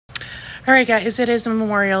All right, guys, it is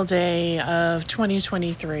Memorial Day of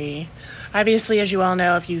 2023. Obviously, as you all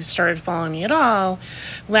know, if you started following me at all,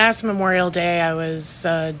 last Memorial Day I was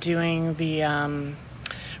doing the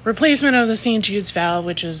replacement of the St. Jude's valve,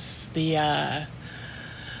 which is the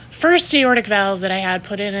first aortic valve that I had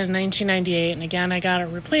put in 1998. And again, I got it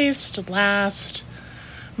replaced last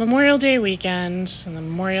Memorial Day weekend, and the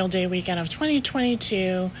Memorial Day weekend of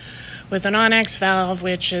 2022 with an on-X valve,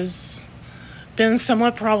 which has been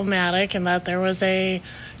somewhat problematic in that there was a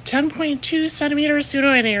 10.2 centimeter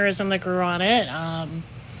pseudoaneurysm that grew on it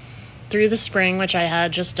through the spring, which I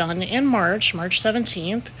had just done in March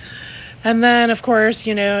 17th. And then, of course,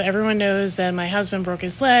 you know, everyone knows that my husband broke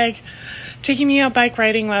his leg taking me out bike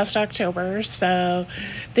riding last October. So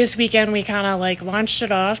this weekend we kind of launched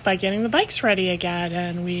it off by getting the bikes ready again,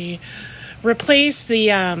 and we replaced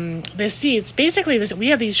the seats. Basically, we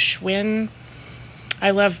have these Schwinn. I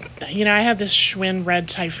had this Schwinn red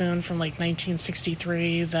Typhoon from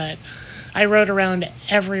 1963 that I rode around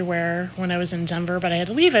everywhere when I was in Denver, but I had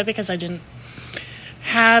to leave it because I didn't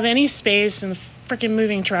have any space in the freaking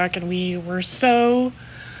moving truck, and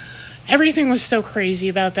everything was so crazy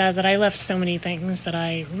about that I left so many things that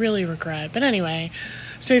I really regret. But anyway,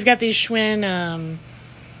 so we've got these Schwinn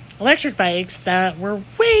electric bikes that were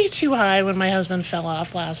way too high when my husband fell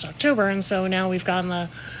off last October, and so now we've gotten the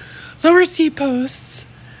lower seat posts.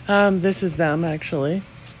 This is them, actually.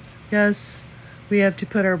 Yes, we have to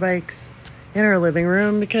put our bikes in our living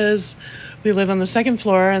room because we live on the second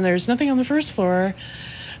floor and there's nothing on the first floor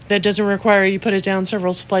that doesn't require you put it down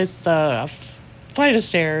several flight of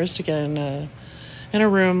stairs to get in a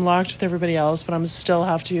room locked with everybody else. But I'm still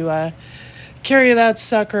have to carry that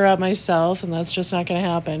sucker up myself, and that's just not going to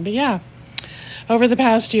happen. But yeah, over the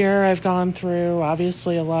past year, I've gone through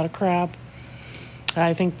obviously a lot of crap.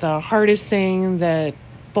 I think the hardest thing that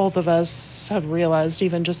both of us have realized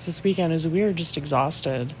even just this weekend is we are just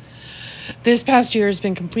exhausted. This past year has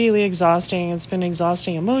been completely exhausting. It's been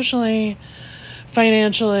exhausting emotionally,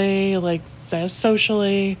 financially,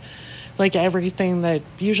 socially, everything that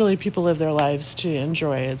usually people live their lives to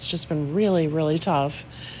enjoy. It's just been really, really tough.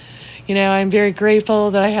 You know, I'm very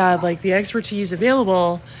grateful that I had the expertise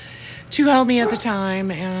available to help me at the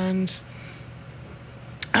time, and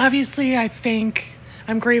obviously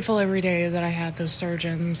I'm grateful every day that I had those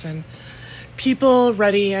surgeons and people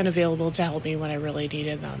ready and available to help me when I really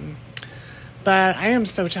needed them. But I am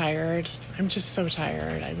so tired. I'm just so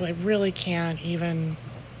tired. I really can't even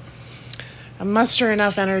muster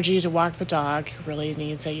enough energy to walk the dog. Really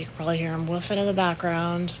needs it. You can probably hear him woofing in the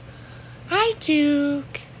background. Hi,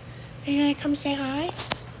 Duke. Are you going to come say hi?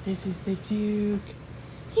 This is the Duke.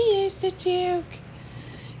 He is the Duke.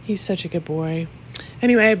 He's such a good boy.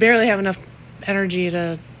 Anyway, I barely have enough energy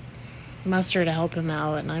to muster to help him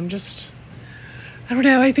out, and I don't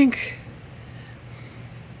know, I think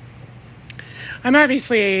I'm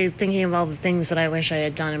obviously thinking of all the things that I wish I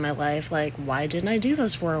had done in my life, why didn't I do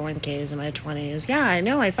those 401ks in my 20s? Yeah, I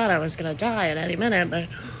know I thought I was going to die at any minute, but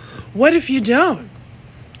what if you don't?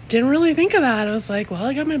 Didn't really think of that. I was well,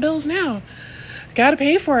 I got my bills now. Got to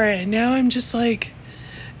pay for it. And now I'm just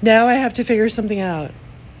now I have to figure something out.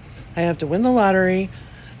 I have to win the lottery.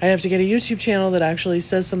 I have to get a YouTube channel that actually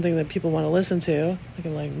says something that people want to listen to.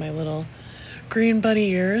 My little green bunny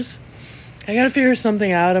ears. I got to figure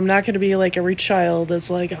something out. I'm not going to be every child that's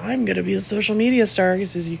I'm going to be a social media star,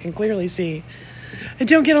 because as you can clearly see, I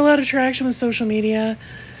don't get a lot of traction with social media.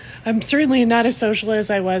 I'm certainly not as social as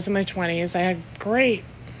I was in my 20s. I had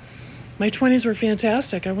my 20s were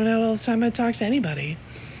fantastic. I went out all the time. I'd talk to anybody.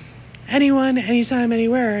 Anyone, anytime,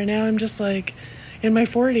 anywhere. And now I'm just in my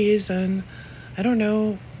 40s, and I don't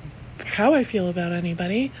know how I feel about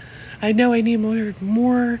anybody. I know I need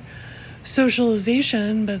more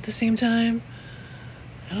socialization, but at the same time,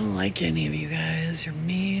 I don't like any of you guys. You're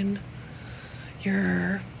mean.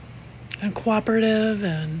 You're uncooperative,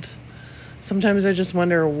 and sometimes I just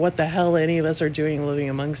wonder what the hell any of us are doing living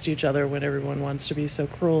amongst each other when everyone wants to be so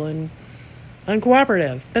cruel and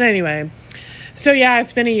uncooperative. But anyway, so yeah,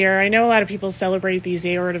 it's been a year. I know a lot of people celebrate these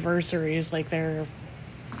aortiversaries they're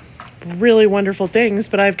really wonderful things,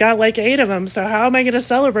 but I've got 8 of them, so how am I going to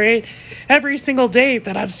celebrate every single date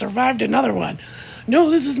that I've survived another one? No,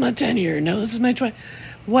 this is my 10 year. No, this is my 20.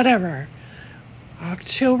 Whatever.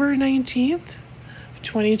 October 19th,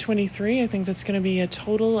 2023, I think that's going to be a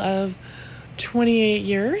total of 28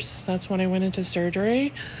 years. That's when I went into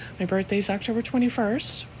surgery. My birthday's October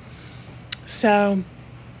 21st. So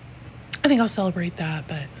I think I'll celebrate that,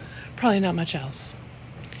 but probably not much else.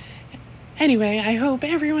 Anyway, I hope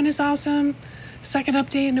everyone is awesome. Second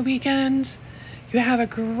update in the weekend. You have a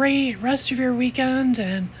great rest of your weekend,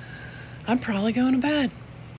 and I'm probably going to bed.